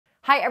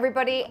Hi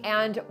everybody,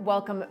 and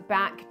welcome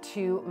back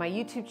to my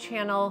YouTube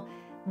channel.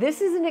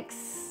 This is an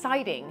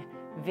exciting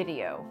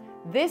video.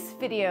 This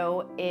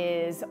video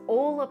is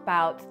all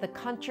about the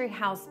country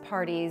house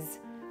parties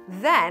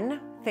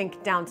then,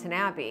 think Downton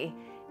Abbey,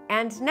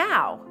 and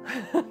now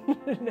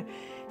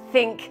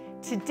think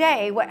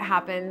today what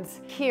happens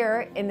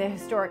here in the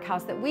historic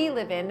house that we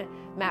live in,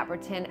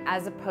 Mapperton,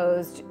 as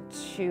opposed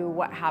to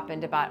what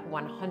happened about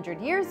 100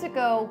 years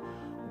ago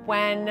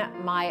when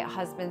my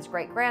husband's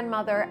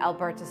great-grandmother,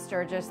 Alberta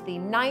Sturgis, the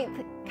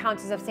 9th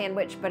Countess of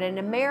Sandwich, but an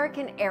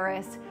American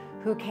heiress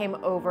who came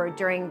over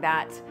during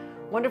that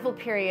wonderful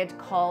period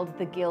called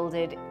the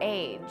Gilded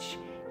Age.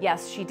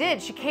 Yes, she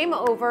did. She came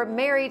over,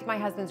 married my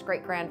husband's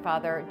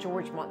great-grandfather,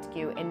 George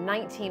Montague, in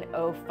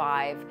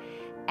 1905,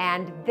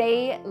 and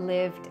they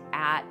lived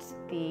at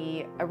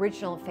the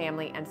original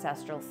family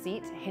ancestral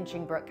seat,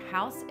 Hinchingbrook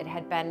House. It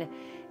had been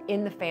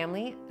in the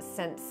family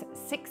since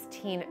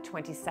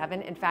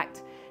 1627. In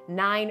fact,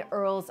 9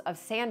 Earls of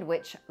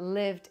Sandwich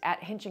lived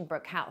at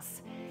Hinchingbrook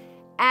House.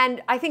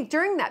 And I think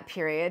during that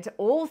period,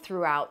 all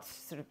throughout,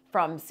 sort of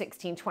from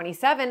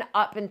 1627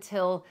 up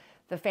until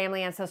the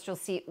family ancestral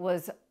seat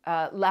was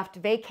left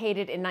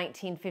vacated in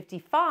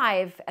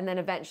 1955 and then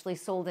eventually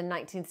sold in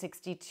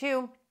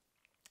 1962,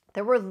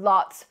 there were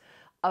lots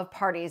of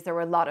parties. There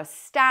were a lot of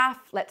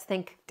staff. Let's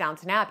think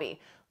Downton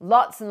Abbey.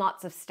 Lots and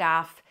lots of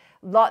staff.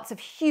 Lots of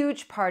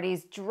huge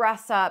parties,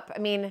 dress up. I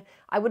mean,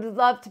 I would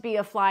love to be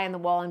a fly on the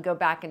wall and go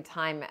back in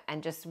time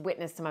and just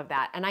witness some of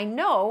that. And I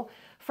know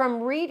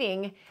from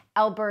reading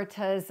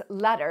Alberta's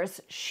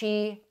letters,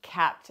 she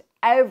kept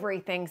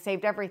everything,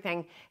 saved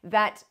everything,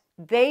 that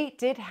they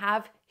did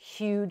have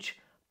huge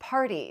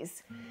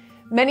parties.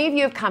 Many of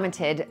you have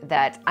commented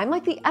that I'm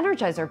like the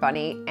Energizer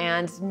Bunny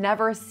and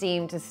never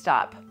seem to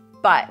stop.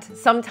 But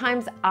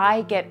sometimes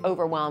I get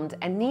overwhelmed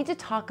and need to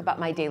talk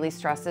about my daily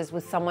stresses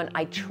with someone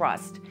I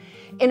trust.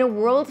 In a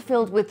world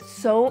filled with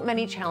so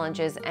many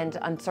challenges and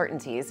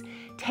uncertainties,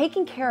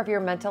 taking care of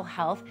your mental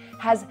health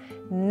has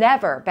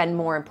never been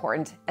more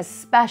important,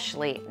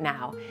 especially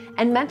now.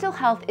 And mental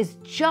health is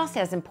just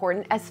as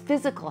important as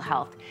physical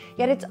health,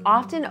 yet it's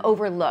often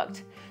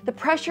overlooked. The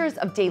pressures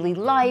of daily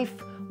life,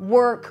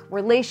 work,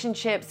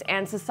 relationships,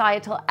 and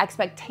societal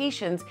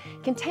expectations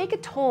can take a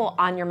toll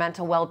on your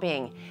mental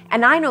well-being.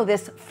 And I know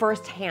this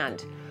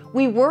firsthand.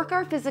 We work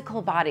our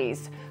physical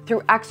bodies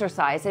through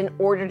exercise in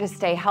order to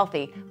stay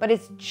healthy, but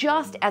it's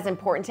just as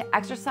important to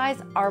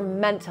exercise our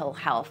mental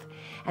health.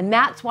 And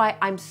that's why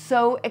I'm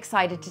so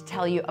excited to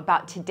tell you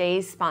about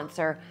today's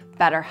sponsor,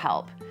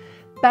 BetterHelp.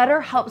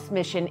 BetterHelp's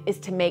mission is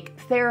to make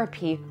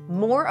therapy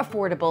more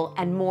affordable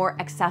and more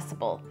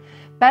accessible.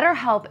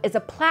 BetterHelp is a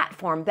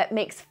platform that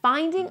makes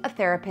finding a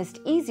therapist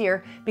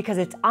easier because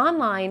it's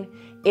online,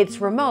 it's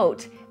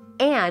remote,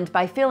 and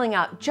by filling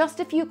out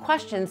just a few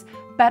questions,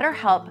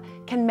 BetterHelp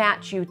can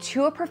match you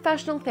to a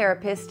professional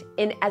therapist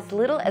in as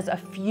little as a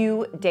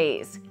few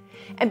days.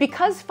 And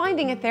because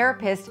finding a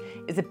therapist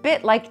is a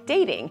bit like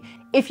dating,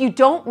 if you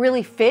don't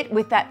really fit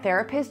with that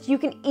therapist, you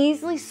can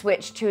easily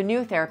switch to a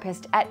new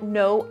therapist at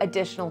no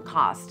additional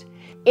cost.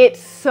 It's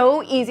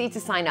so easy to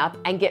sign up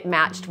and get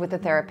matched with a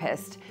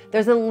therapist.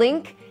 There's a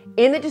link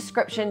in the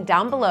description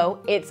down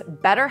below. It's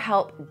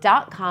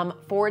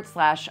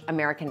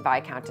betterhelp.com/American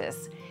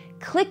Viscountess.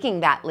 Clicking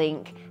that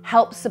link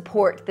helps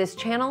support this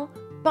channel,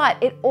 but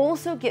it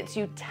also gets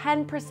you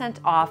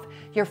 10% off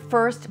your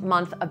first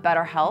month of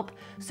BetterHelp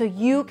so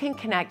you can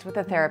connect with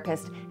a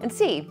therapist and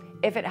see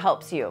if it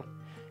helps you.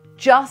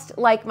 Just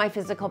like my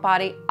physical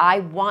body, I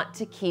want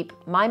to keep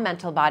my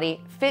mental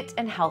body fit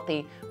and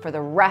healthy for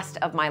the rest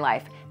of my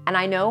life. And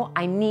I know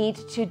I need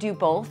to do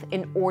both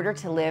in order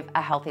to live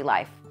a healthy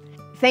life.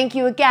 Thank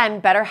you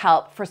again,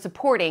 BetterHelp, for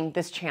supporting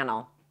this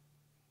channel.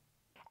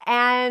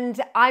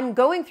 And I'm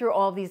going through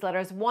all of these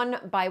letters one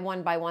by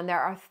one by one. There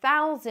are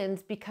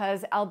thousands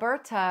because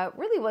Alberta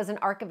really was an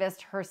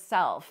archivist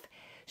herself.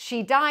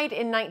 She died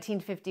in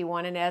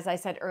 1951, and as I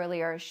said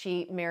earlier,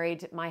 she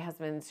married my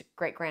husband's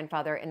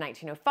great-grandfather in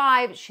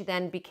 1905. She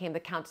then became the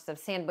Countess of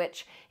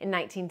Sandwich in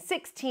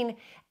 1916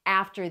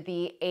 after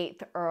the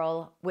 8th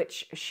Earl,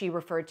 which she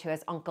referred to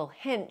as Uncle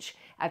Hinch,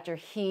 after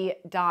he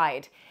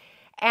died.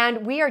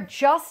 And we are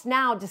just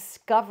now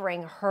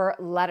discovering her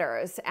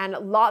letters, and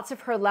lots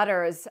of her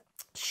letters,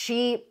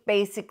 she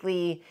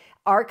basically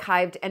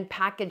archived and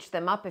packaged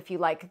them up, if you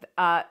like,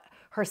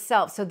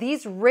 herself. So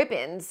these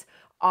ribbons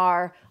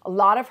are a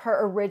lot of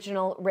her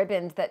original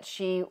ribbons that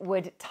she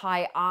would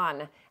tie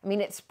on. I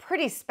mean, it's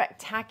pretty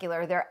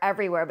spectacular. They're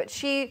everywhere, but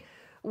she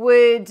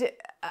would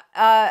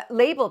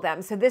label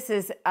them. So this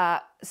is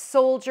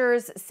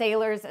soldiers,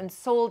 sailors, and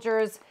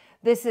soldiers.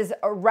 This is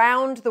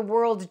Around the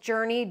World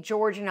Journey,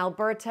 George and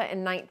Alberta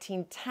in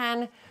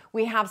 1910.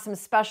 We have some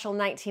special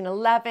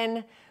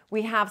 1911.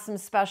 We have some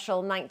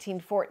special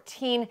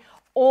 1914,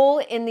 all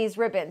in these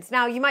ribbons.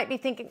 Now, you might be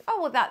thinking, oh,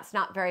 well, that's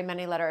not very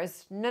many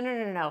letters. No, no,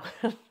 no, no.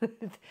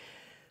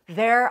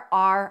 There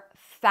are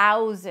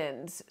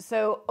thousands.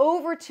 So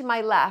over to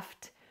my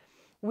left,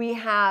 we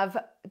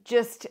have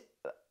just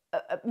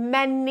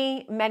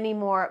many, many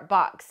more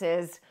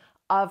boxes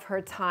of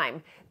her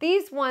time.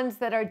 These ones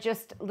that are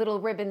just little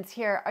ribbons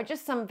here are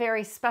just some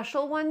very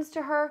special ones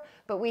to her,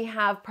 but we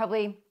have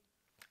probably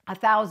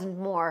 1,000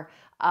 more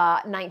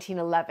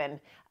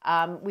 1911.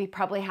 We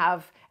probably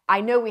have,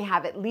 I know we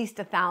have at least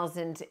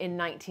 1,000 in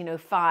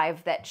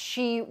 1905 that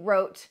she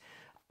wrote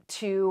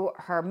to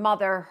her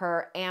mother,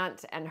 her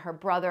aunt, and her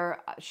brother.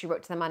 She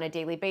wrote to them on a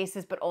daily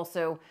basis, but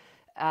also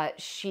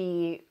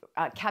she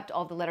kept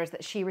all the letters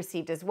that she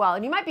received as well.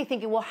 And you might be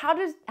thinking, well, how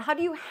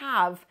do you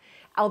have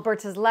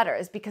Alberta's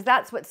letters? Because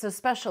that's what's so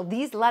special.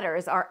 These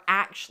letters are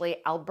actually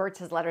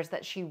Alberta's letters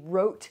that she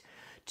wrote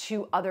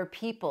to other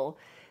people,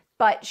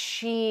 but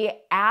she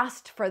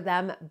asked for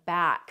them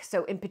back.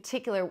 So in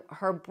particular,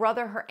 her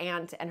brother, her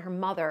aunt, and her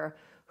mother,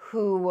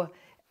 who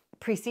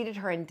preceded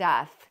her in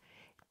death,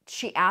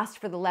 she asked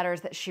for the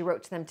letters that she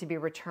wrote to them to be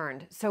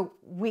returned. So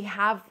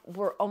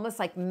we're almost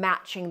like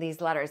matching these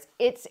letters.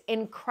 It's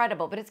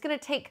incredible, but it's going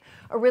to take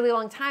a really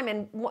long time.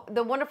 And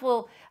the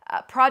wonderful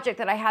project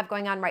that I have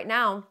going on right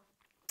now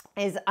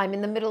is I'm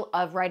in the middle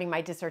of writing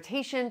my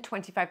dissertation,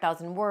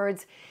 25,000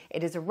 words.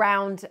 It is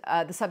around,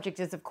 the subject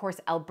is, of course,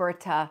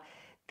 Alberta,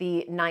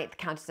 the 9th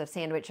Countess of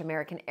Sandwich,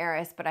 American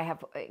heiress, but I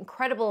have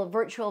incredible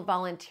virtual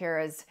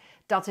volunteers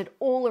dotted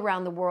all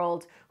around the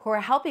world who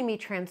are helping me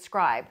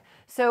transcribe.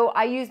 So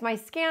I use my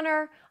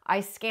scanner,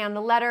 I scan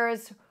the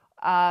letters,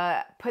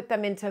 put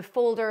them into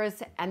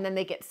folders, and then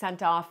they get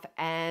sent off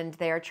and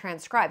they are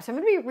transcribed. So I'm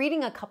going to be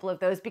reading a couple of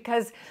those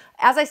because,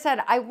 as I said,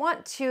 I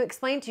want to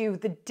explain to you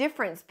the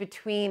difference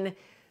between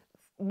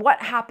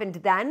what happened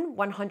then,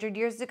 100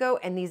 years ago,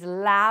 and these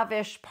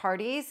lavish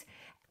parties,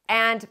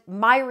 and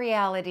my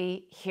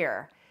reality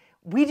here.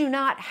 We do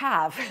not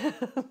have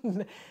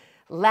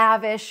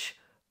lavish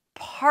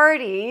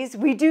parties.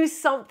 We do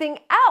something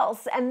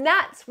else. And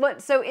that's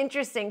what's so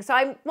interesting. So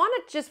I want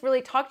to just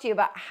really talk to you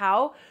about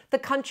how the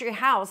country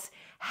house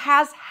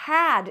has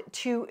had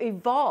to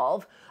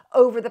evolve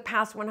over the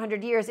past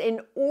 100 years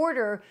in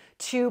order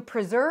to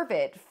preserve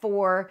it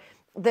for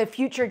the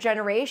future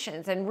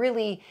generations. And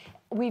really,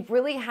 we've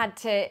really had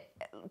to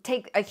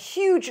take a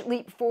huge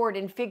leap forward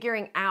in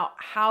figuring out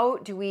how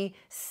do we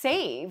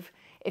save,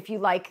 if you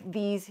like,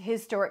 these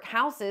historic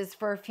houses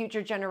for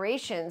future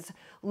generations.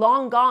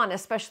 Long gone,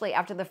 especially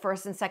after the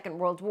First and Second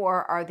World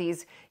War, are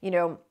these,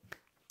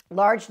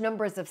 large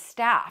numbers of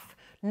staff.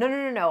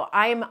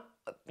 No.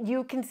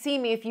 You can see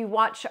me if you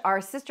watch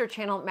our sister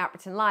channel,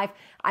 Mapperton Live.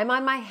 I'm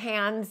on my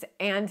hands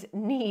and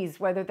knees,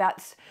 whether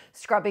that's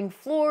scrubbing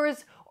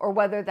floors or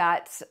whether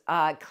that's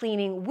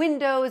cleaning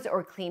windows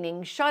or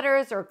cleaning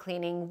shutters or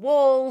cleaning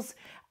walls.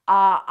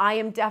 I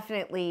am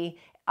definitely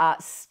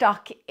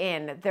stuck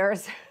in.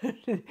 There's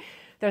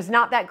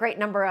not that great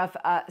number of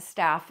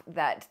staff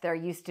that there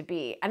used to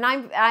be. And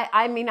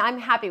I'm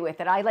happy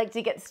with it. I like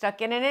to get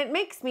stuck in, and it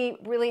makes me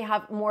really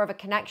have more of a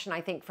connection,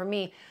 I think, for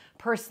me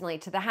personally,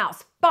 to the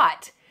house.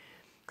 But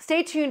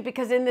stay tuned,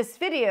 because in this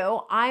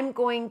video, I'm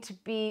going to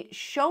be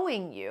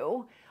showing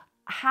you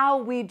how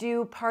we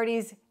do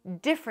parties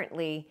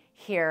differently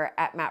here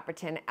at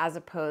Mapperton as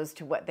opposed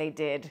to what they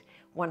did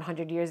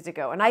 100 years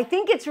ago. And I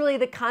think it's really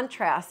the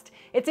contrast.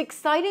 It's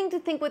exciting to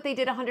think what they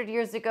did 100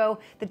 years ago,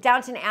 the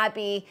Downton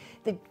Abbey,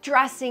 the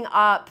dressing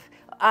up,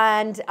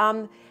 and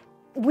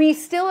we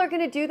still are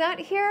going to do that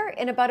here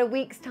in about a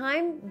week's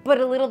time, but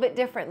a little bit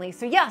differently.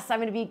 So yes, I'm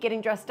going to be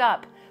getting dressed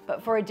up,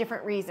 but for a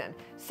different reason.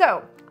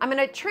 So I'm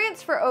going to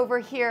transfer over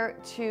here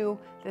to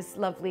this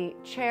lovely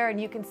chair,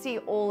 and you can see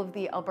all of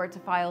the Alberta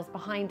files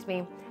behind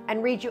me,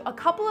 and read you a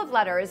couple of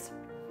letters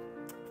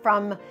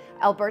from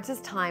Alberta's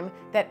time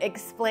that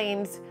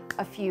explains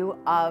a few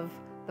of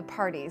the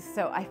parties.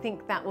 So I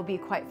think that will be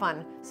quite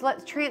fun. So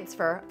let's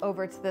transfer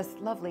over to this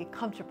lovely,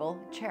 comfortable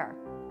chair.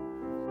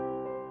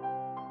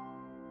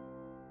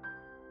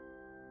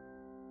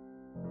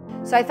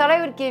 So I thought I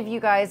would give you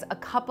guys a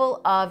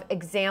couple of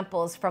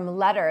examples from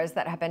letters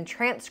that have been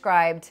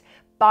transcribed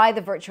by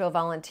the virtual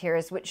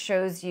volunteers, which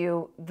shows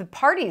you the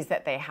parties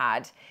that they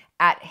had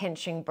at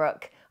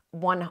Hinchingbrook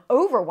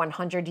over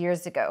 100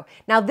 years ago.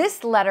 Now,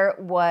 this letter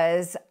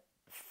was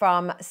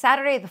from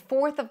Saturday, the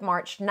 4th of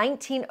March,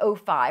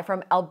 1905,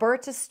 from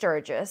Alberta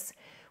Sturgis,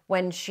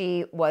 when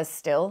she was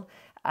still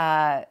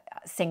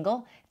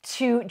single,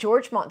 to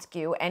George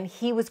Montague, and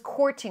he was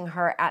courting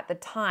her at the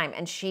time.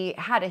 And she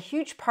had a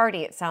huge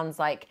party, it sounds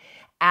like,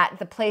 at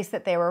the place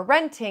that they were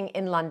renting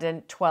in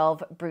London,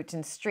 12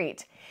 Bruton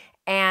Street.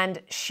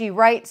 And she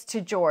writes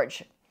to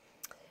George,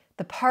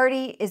 "The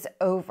party is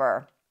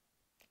over.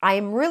 I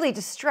am really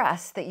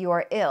distressed that you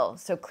are ill."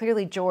 So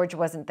clearly George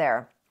wasn't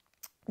there.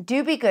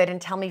 "Do be good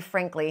and tell me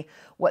frankly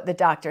what the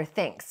doctor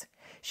thinks."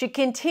 She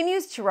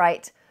continues to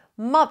write,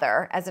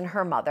 "Mother," as in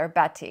her mother,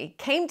 Betty,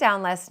 "came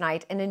down last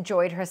night and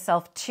enjoyed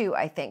herself too,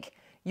 I think.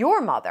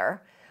 Your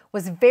mother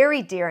was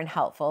very dear and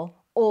helpful.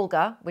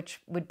 Olga,"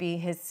 which would be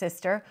his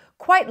sister,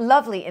 "quite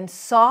lovely in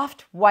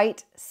soft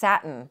white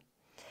satin.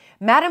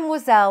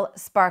 Mademoiselle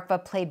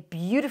Sparkva played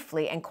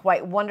beautifully and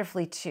quite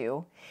wonderfully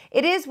too.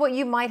 It is what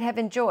you might have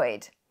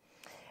enjoyed."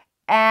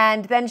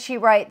 And then she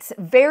writes,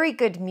 "Very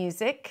good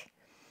music.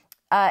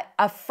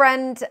 a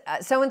friend,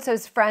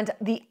 so-and-so's friend,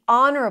 the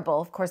Honorable,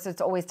 of course,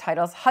 it's always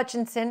titles,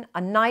 Hutchinson,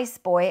 a nice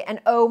boy,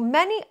 and oh,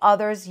 many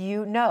others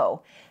you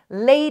know.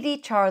 Lady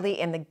Charlie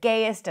in the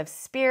gayest of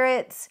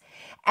spirits,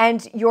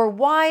 and your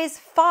wise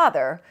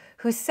father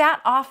who sat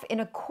off in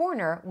a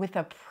corner with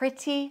a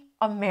pretty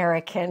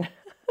American.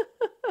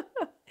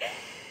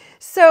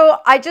 So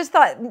I just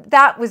thought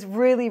that was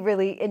really,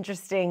 really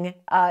interesting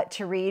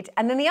to read.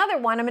 And then the other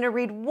one, I'm going to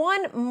read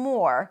one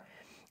more.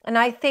 And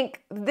I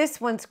think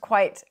this one's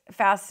quite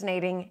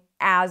fascinating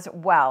as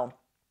well.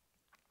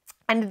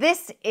 And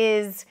this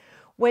is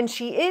when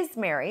she is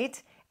married,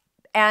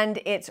 and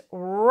it's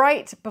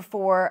right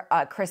before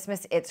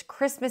Christmas. It's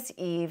Christmas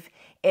Eve.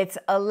 It's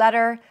a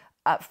letter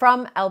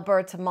from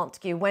Alberta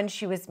Montague when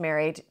she was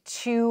married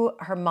to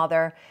her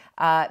mother,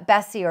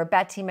 Bessie or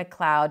Betty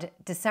McLeod,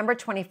 December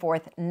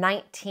 24th,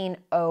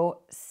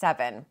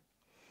 1907.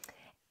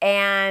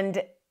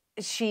 And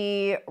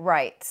she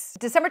writes,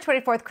 December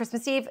 24th,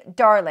 Christmas Eve,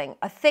 darling,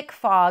 a thick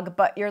fog,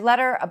 but your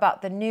letter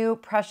about the new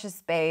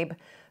precious babe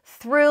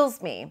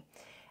thrills me.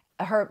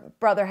 Her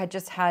brother had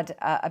just had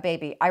a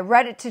baby. I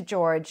read it to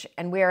George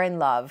and we are in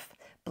love.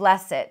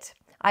 Bless it.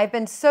 I've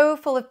been so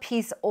full of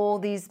peace all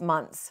these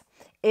months.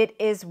 It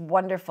is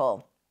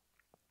wonderful.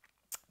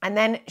 And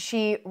then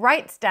she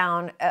writes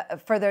down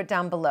further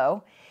down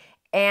below,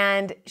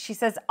 and she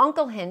says,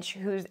 Uncle Hinch,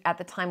 who at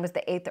the time was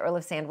the 8th Earl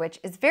of Sandwich,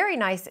 is very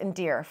nice and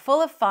dear,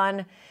 full of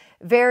fun,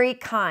 very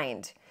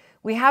kind.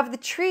 We have the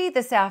tree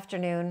this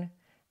afternoon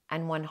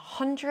and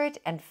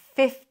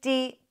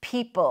 150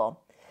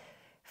 people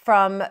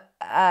from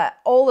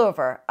all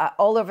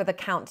over the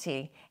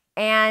county.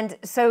 And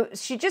so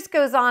she just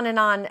goes on and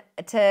on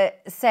to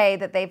say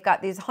that they've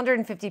got these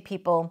 150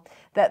 people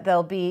that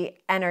they'll be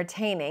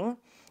entertaining.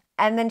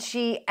 And then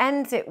she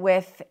ends it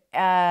with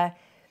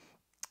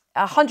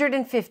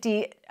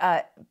 150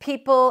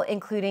 people,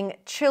 including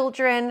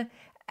children,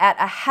 at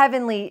a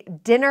heavenly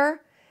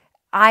dinner.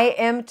 I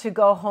am to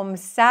go home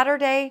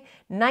Saturday.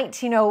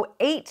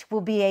 1908 will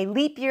be a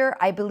leap year.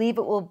 I believe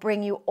it will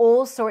bring you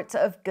all sorts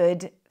of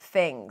good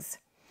things.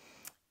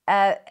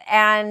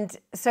 And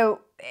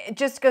so it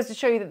just goes to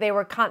show you that they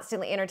were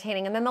constantly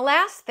entertaining. And then the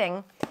last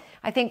thing,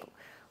 I think,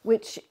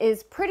 which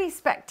is pretty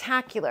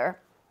spectacular,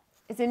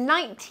 is in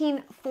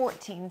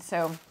 1914.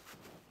 So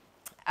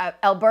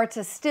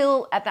Alberta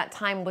still at that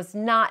time was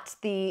not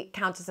the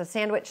Countess of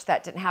Sandwich.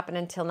 That didn't happen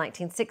until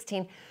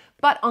 1916.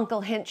 But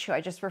Uncle Hinch, who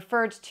I just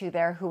referred to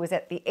there, who was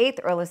at the 8th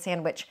Earl of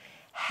Sandwich,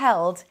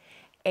 held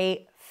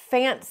a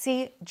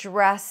fancy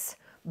dress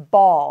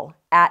ball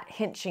at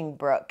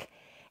Hinchingbrook.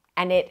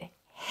 And it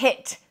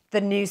hit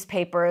the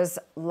newspapers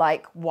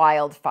like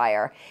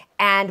wildfire.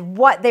 And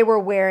what they were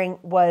wearing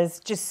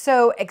was just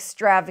so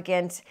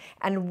extravagant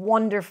and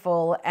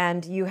wonderful.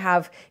 And you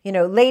have, you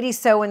know, Lady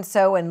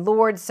so-and-so and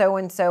Lord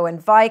so-and-so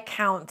and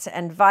Viscount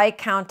and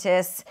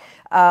Viscountess,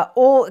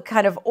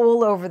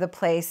 all over the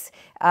place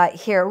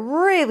here,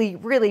 really,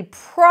 really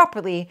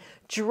properly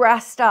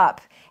dressed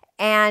up.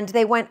 And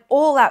they went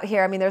all out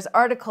here. I mean, there's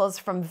articles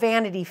from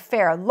Vanity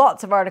Fair,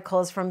 lots of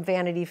articles from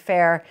Vanity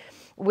Fair,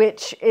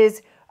 which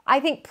is,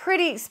 I think,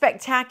 pretty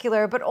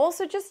spectacular, but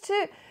also just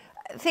to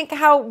think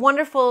how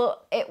wonderful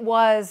it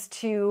was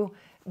to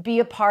be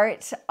a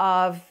part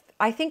of,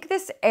 I think,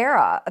 this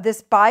era,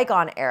 this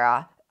bygone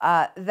era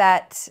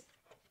that,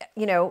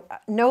 you know,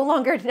 no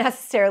longer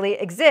necessarily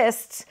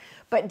exists,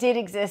 but did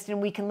exist.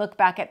 And we can look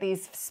back at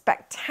these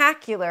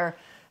spectacular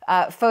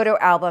photo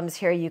albums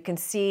here. You can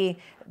see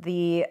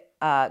the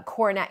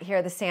coronet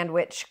here, the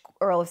Sandwich,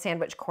 Earl of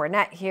Sandwich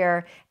coronet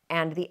here,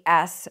 and the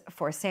S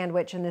for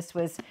Sandwich. And this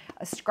was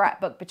a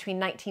scrapbook between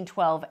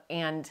 1912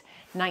 and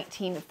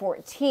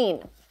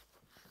 1914.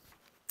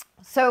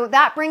 So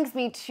that brings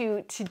me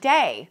to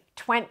today,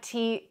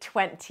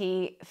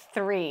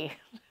 2023,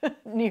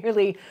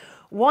 nearly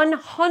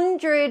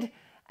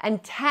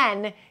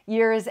 110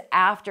 years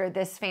after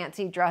this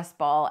fancy dress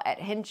ball at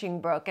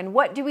Hinchingbrook. And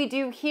what do we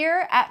do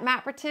here at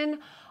Mapperton,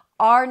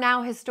 our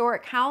now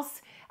historic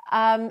house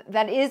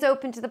that is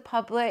open to the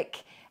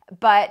public,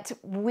 but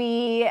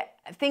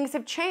things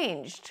have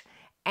changed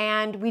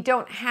and we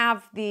don't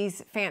have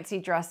these fancy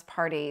dress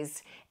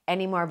parties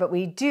anymore, but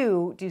we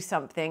do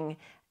something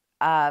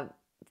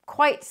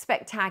quite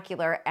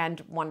spectacular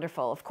and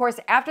wonderful. Of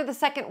course, after the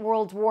Second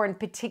World War in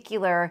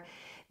particular,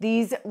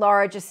 these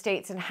large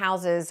estates and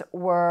houses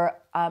were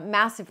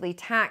massively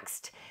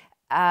taxed.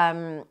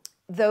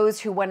 Those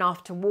who went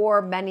off to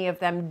war, many of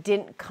them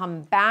didn't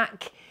come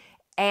back.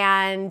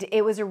 And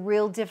it was a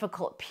real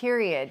difficult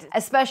period,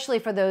 especially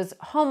for those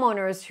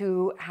homeowners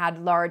who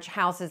had large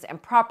houses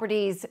and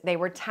properties. They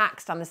were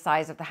taxed on the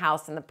size of the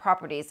house and the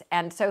properties.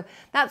 And so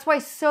that's why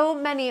so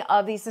many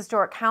of these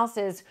historic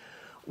houses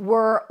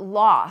were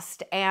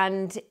lost.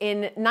 And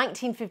in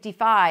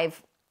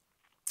 1955,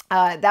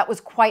 that was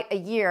quite a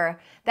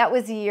year. That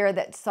was a year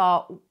that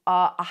saw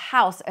a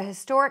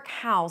historic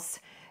house,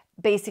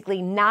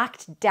 basically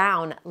knocked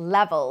down,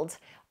 leveled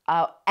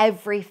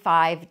every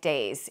 5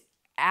 days.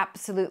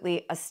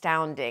 absolutely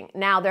astounding.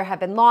 Now, there have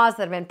been laws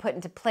that have been put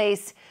into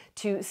place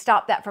to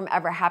stop that from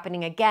ever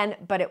happening again,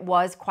 but it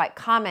was quite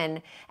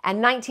common.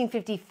 And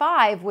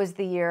 1955 was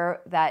the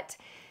year that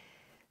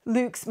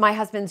Luke's, my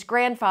husband's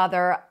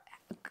grandfather,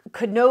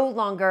 could no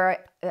longer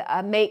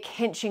make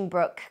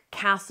Hinchingbrook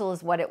Castle,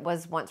 is what it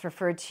was once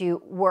referred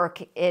to,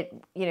 work. It,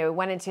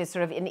 went into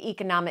sort of an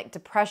economic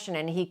depression,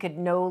 and he could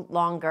no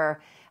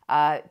longer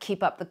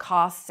keep up the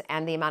costs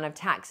and the amount of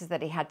taxes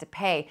that he had to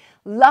pay.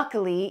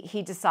 Luckily,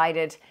 he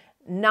decided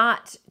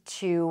not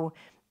to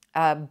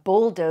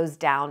bulldoze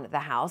down the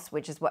house,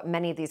 which is what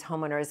many of these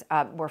homeowners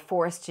were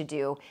forced to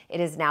do. It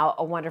is now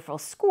a wonderful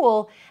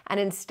school, and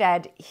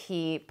instead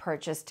he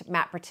purchased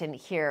Matperton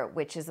here,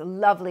 which is a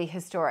lovely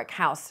historic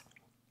house.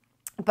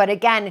 But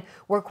again,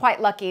 we're quite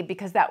lucky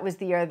because that was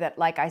the year that,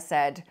 like I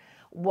said,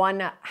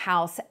 one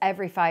house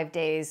every 5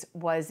 days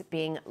was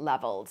being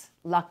leveled.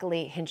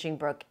 Luckily,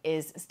 Hinchingbrook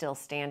is still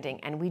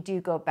standing, and we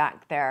do go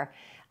back there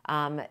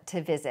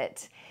to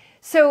visit.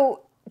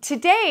 So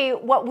today,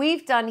 what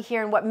we've done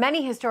here and what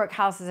many historic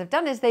houses have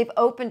done is they've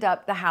opened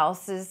up the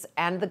houses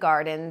and the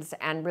gardens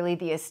and really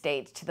the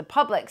estate to the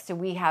public. So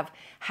we have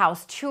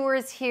house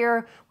tours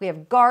here, we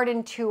have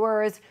garden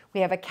tours,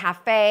 we have a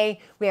cafe,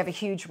 we have a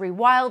huge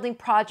rewilding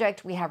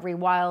project, we have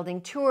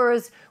rewilding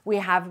tours, we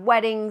have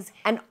weddings,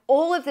 and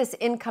all of this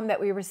income that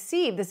we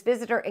receive, this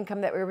visitor income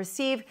that we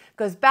receive,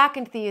 goes back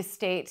into the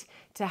estate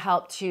to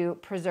help to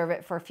preserve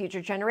it for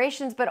future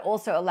generations, but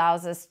also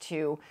allows us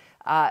to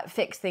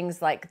fix things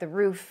like the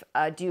roof,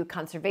 do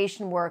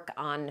conservation work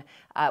on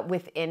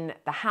within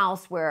the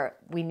house where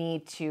we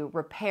need to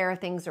repair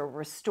things or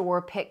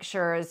restore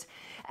pictures,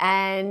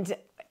 and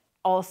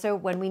also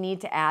when we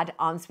need to add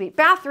ensuite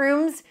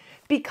bathrooms,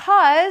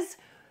 because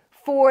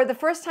for the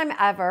first time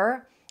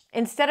ever,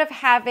 instead of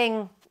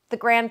having the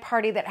grand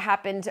party that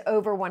happened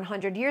over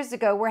 100 years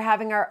ago, we're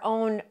having our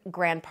own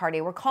grand party.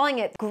 We're calling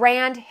it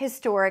Grand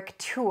Historic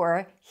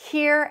Tour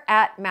here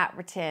at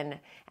Matperton.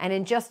 And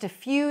in just a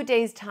few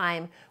days'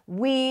 time,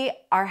 we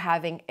are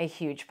having a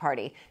huge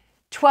party.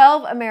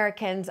 12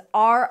 Americans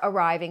are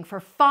arriving for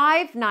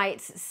 5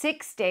 nights,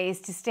 6 days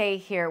to stay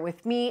here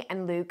with me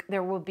and Luke.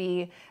 There will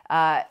be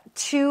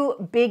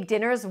 2 big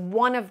dinners,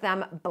 one of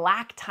them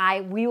black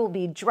tie. We will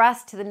be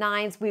dressed to the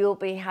nines. We will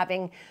be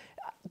having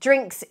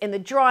drinks in the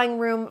drawing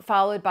room,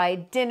 followed by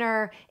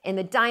dinner in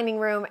the dining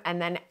room,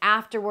 and then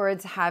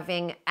afterwards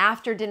having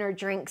after dinner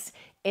drinks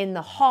in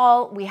the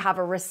hall. We have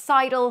a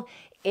recital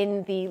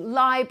in the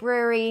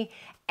library,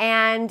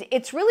 and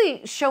it's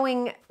really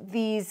showing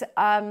these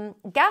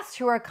guests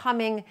who are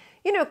coming,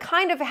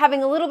 kind of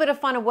having a little bit of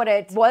fun of what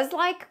it was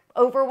like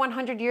over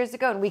 100 years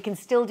ago, and we can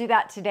still do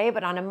that today,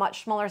 but on a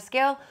much smaller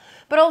scale,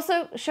 but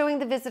also showing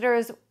the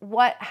visitors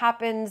what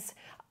happens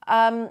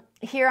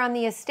here on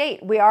the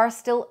estate. We are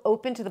still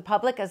open to the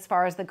public as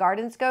far as the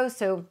gardens go,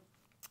 so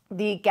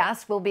the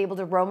guests will be able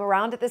to roam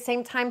around at the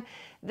same time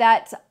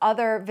that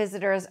other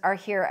visitors are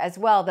here as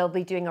well. They'll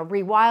be doing a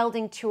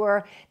rewilding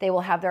tour. They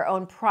will have their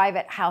own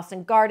private house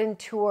and garden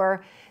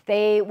tour.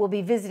 They will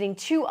be visiting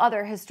 2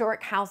 other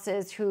historic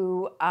houses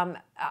who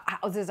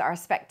houses are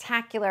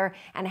spectacular,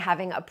 and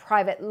having a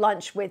private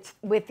lunch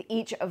with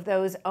each of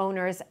those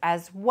owners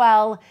as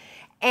well.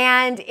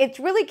 And it's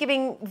really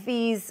giving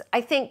these,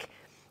 I think,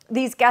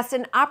 these guests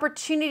an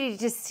opportunity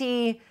to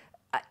see,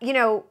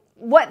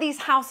 what these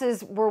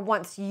houses were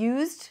once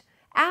used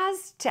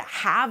as, to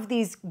have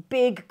these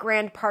big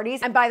grand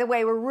parties. And by the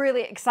way, we're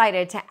really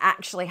excited to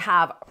actually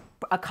have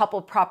a couple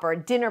proper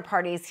dinner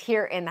parties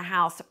here in the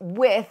house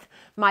with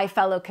my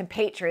fellow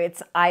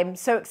compatriots. I'm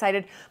so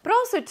excited, but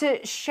also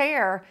to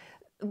share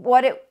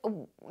what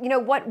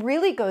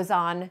really goes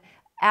on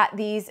at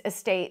these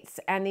estates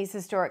and these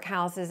historic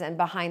houses and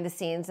behind the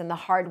scenes and the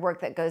hard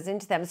work that goes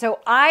into them. So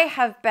I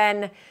have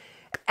been,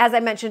 as I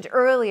mentioned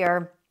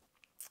earlier,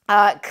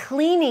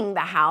 cleaning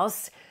the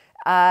house,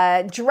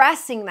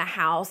 dressing the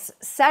house,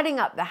 setting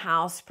up the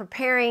house,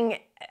 preparing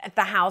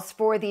the house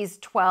for these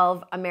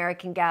 12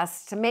 American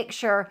guests to make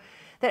sure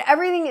that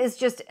everything is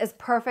just as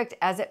perfect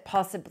as it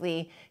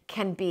possibly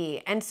can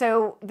be. And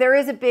so there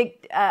is a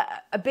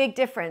big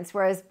difference.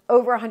 Whereas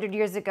over 100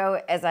 years ago,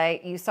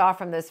 as you saw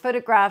from those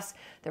photographs,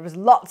 there was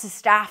lots of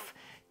staff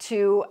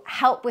to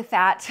help with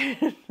that.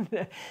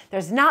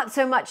 There's not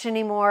so much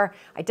anymore.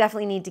 I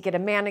definitely need to get a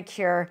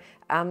manicure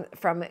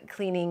from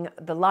cleaning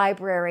the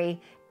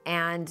library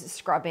and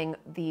scrubbing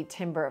the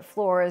timber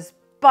floors.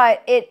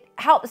 But it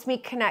helps me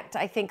connect,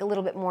 I think, a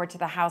little bit more to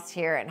the house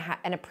here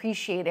and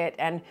appreciate it,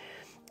 and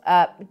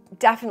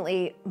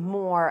definitely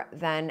more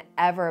than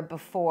ever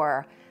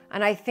before.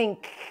 And I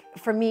think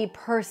for me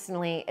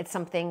personally, it's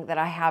something that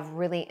I have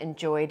really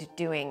enjoyed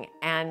doing.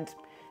 And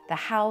the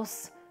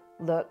house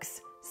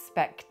looks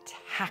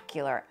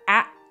spectacular,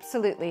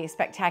 absolutely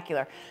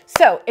spectacular.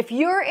 So if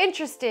you're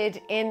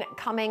interested in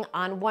coming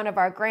on one of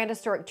our Grand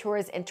Historic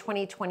Tours in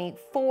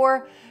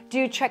 2024,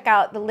 do check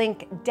out the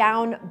link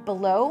down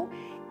below.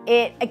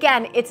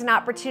 Again, it's an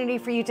opportunity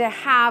for you to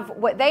have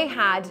what they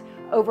had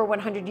over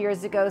 100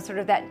 years ago, sort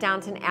of that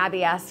Downton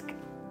Abbey-esque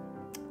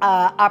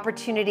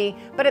opportunity,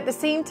 but at the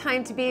same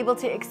time to be able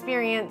to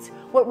experience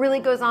what really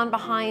goes on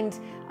behind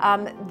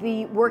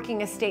the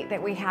working estate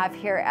that we have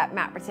here at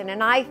Mapperton.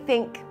 And I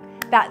think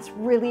that's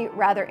really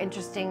rather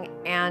interesting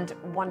and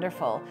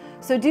wonderful.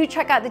 So do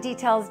check out the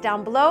details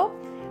down below.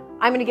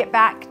 I'm going to get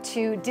back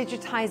to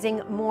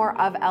digitizing more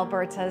of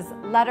Alberta's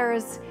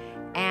letters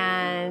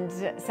and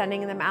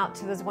sending them out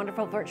to those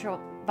wonderful virtual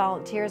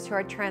volunteers who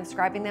are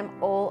transcribing them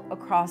all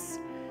across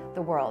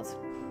the world.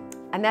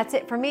 And that's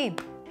it for me.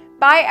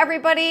 Bye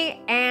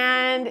everybody,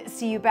 and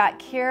see you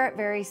back here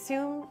very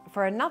soon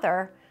for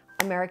another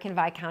American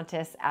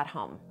Viscountess at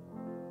Home.